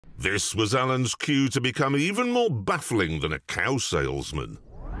This was Alan's cue to become even more baffling than a cow salesman.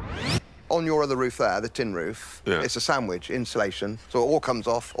 On your other roof there, the tin roof, it's a sandwich, insulation. So it all comes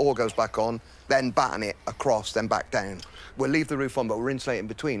off, all goes back on, then batten it across, then back down. We'll leave the roof on, but we're insulating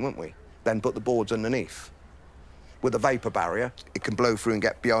between, won't we? Then put the boards underneath. With a vapour barrier, it can blow through and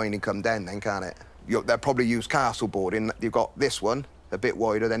get behind and come down then, can't it? They'll probably use castle boarding. You've got this one, a bit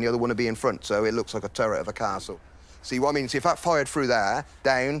wider, then the other one will be in front, so it looks like a turret of a castle. See what I mean? See, if that fired through there,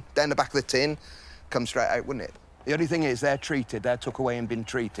 down the back of the tin, come straight out, wouldn't it? The only thing is, they're treated. They're took away and been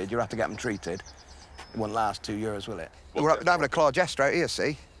treated. You'll have to get them treated. It won't last 2 years, will it? We're having a Clarkson out here,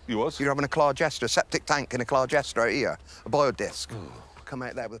 see? You was? You're having a Clarkson, a septic tank and a Clarkson out here, a biodisc. Come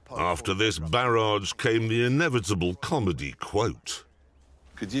out there with a After this barrage came the inevitable comedy quote.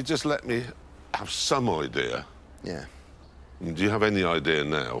 Could you just let me have some idea? Yeah. Do you have any idea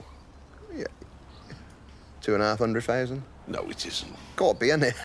now? Yeah. 250,000? No, it isn't. Got to be, isn't it?